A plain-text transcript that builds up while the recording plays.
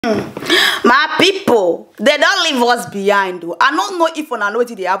My people, they don't leave us behind though. I don't know if una know what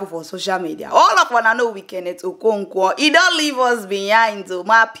they happen for social media. All of una know we Kenneth Okonkwo. He don't leave us behind though.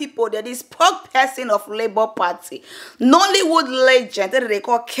 My people, they're the spokesperson of Labour Party. Nollywood legend that they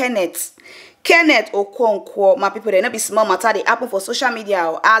call Kenneth Okonkwo. My people, they not be small matter. They happen for social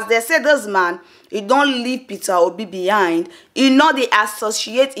media. As they say, this man, he don't leave Peter Obi behind. He not they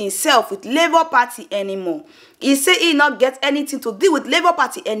associate himself with Labour Party anymore. He say he not get anything to do with Labour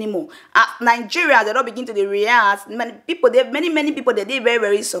Party anymore. Nigeria, they don't begin to react. Many people, many people, they very,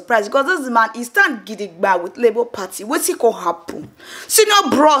 very surprised because this man he stand gidigba with Labour Party. What's it gonna happen? See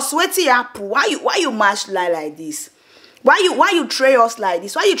no bros, what's it happen? Why you mash like this? Why you throw us like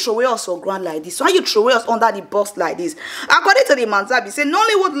this? Why you throw us on ground like this? Why you throw us under the bus like this? According to the Manzabi, say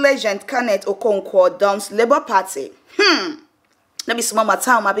Nollywood legend Kenneth Okonkwo dumps Labour Party. Let me small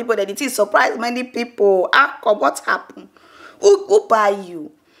matter, my people, that it is surprise many people. What happened? Who buy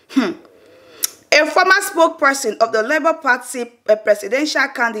you? A former spokesperson of the Labour Party presidential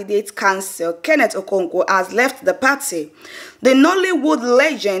candidate council, Kenneth Okonkwo, has left the party. The Nollywood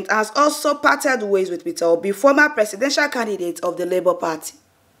legend has also parted ways with Peter Obi, former presidential candidate of the Labour Party.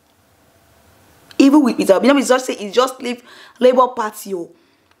 Even with Peter Obi, he just say he just leave Labour Party.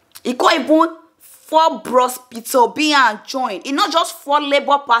 He can't even for bros Peter Obi and join. He not just for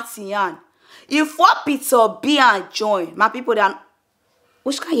Labour Party and he for Peter Obi and join. My people, they are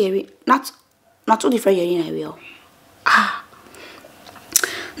which can hear it? Not two different hearing I will.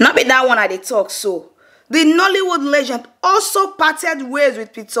 Not be that one at the talk. So the Nollywood legend also parted ways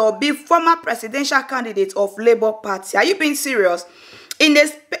with Peter Obi, former presidential candidate of Labour Party. Are you being serious? In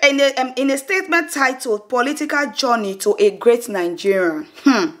a statement titled "Political Journey to a Great Nigerian,"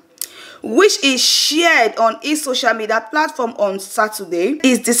 which is shared on his social media platform on Saturday,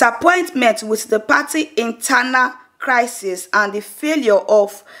 his disappointment with the party internal crisis and the failure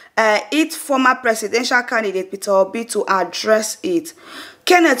of its former presidential candidate Peter Obi to address it.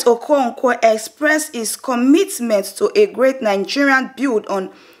 Kenneth Okonkwo expressed his commitment to a great Nigerian built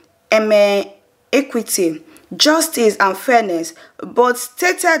on equity, justice and fairness, but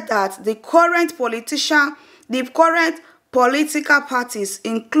stated that the current political parties,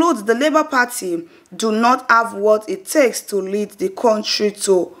 include the Labour Party, do not have what it takes to lead the country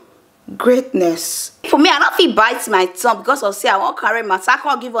to greatness. For me, I don't feel bite my tongue because of say I won't carry matter. I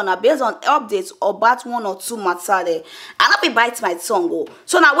can't give on a based on updates about one or two matter there. I don't feel bite my tongue. Oh.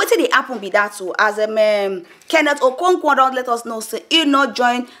 So now wait till the happen be that too. As Kenneth Okonkwo don't let us know say he not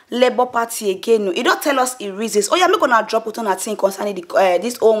join Labour Party again. No. He don't tell us he reasons. Oh yeah, I'm gonna drop it on a thing concerning the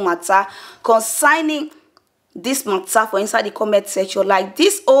this whole matter concerning this matter for inside the comment section. Like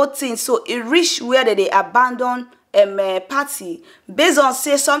this whole thing, so it reached where they abandon party based on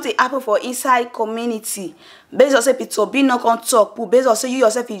say something happen for inside community, based on say Peter Obi no can talk, based on say you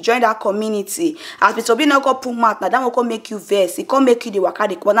yourself you join that community, as Peter Obi no can put mouth, now that will come make you vex, it can make you the waka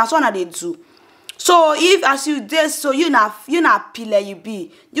the but that's what they do. So if as you did, so you not pillar you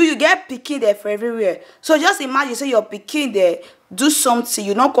be you get picking there for everywhere. So just imagine say you're picking there do something,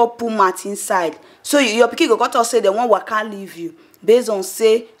 you not go put mouth inside, so your picking go got to say the one what can't leave you based on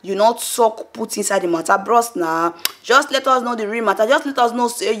say you not talk put inside the matter. Bros, nah, just let us know the real matter. Just let us know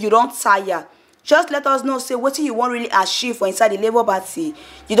say you don't tire. Just let us know say what you want really achieve for inside the Labour Party.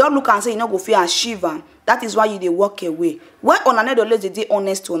 You don't look and say you not go feel achieve am. That is why you they walk away. Why on another let they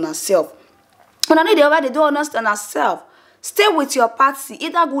honest to ourselves. On another they do honest on ourselves. Stay with your party,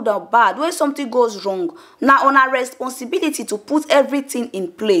 either good or bad. When something goes wrong, now on our responsibility to put everything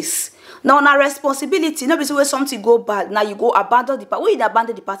in place. Now on our responsibility, not because when something go bad, now you go abandon the party. Who you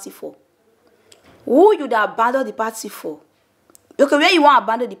abandon the party for? Who you abandon the party for? Okay, when you want to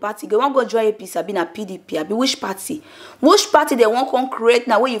abandon the party, you want to go join a piece, be na PDP, be which party? Which party they want to create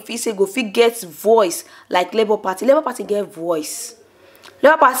now where you feel say go fit get voice like Labour Party? Labour Party get voice.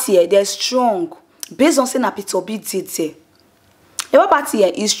 Labour Party they're strong. Based on saying that Peter Obi did say. Labour Party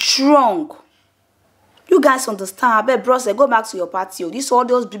here is strong. You guys understand? I bet bros, go back to your party. This all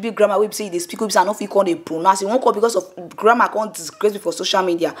those BB grammar we say they speak with and not call they pronounce. You won't call because of grammar can't disgrace before social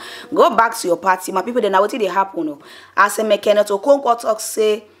media. Go back to your party. My people, then now what they happen. No? As a Kenneth Okonkwo talk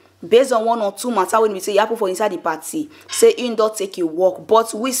say based on one or two matter when we say you happen for inside the party, say you don't take your work.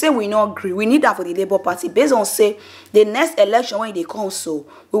 But we say we not agree. We need that for the Labour Party. Based on say the next election when they come, so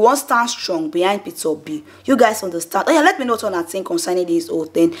we won't stand strong behind Peter Obi. You guys understand? Oh yeah, let me know what on that thing concerning this whole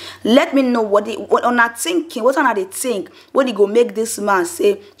thing. Let me know what on that thinking, what on they think when they go make this man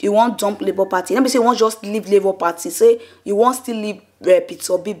say you want dump Labour Party. Let me say you want just leave Labour Party. Say you want still leave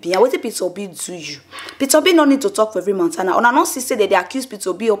Peter Obi behind. What did Peter Obi do you? Peter Obi no need to talk for every month. And I don't see say that they accuse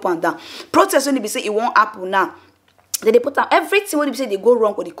Peter Obi up and down. Protest when they be say it won't happen now. They put am everything wey be say they go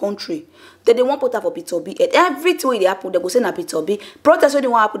wrong for the country. They won't put am for Peter Obi. Everything wey dey happen, they go say na Peter Obi. Protest wey dey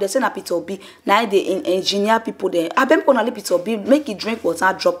wan happen, they say na Peter Obi. Now they engineer people there. I beg people na Peter Obi make it drink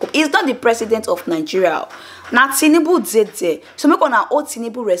water, drop cup. He's not the president of Nigeria. Now Tinubu did there. So make una hold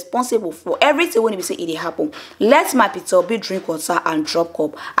Tinubu responsible for everything when we say it dey happen. Let my Peter Obi drink water and drop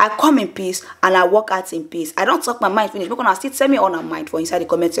cup. I come in peace and I walk out in peace. I don't talk my mind finish. Make una still tell me on our mind for inside the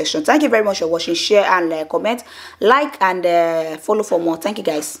comment section. Thank you very much for watching. Share and comment, like and follow for more. Thank you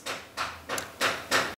guys.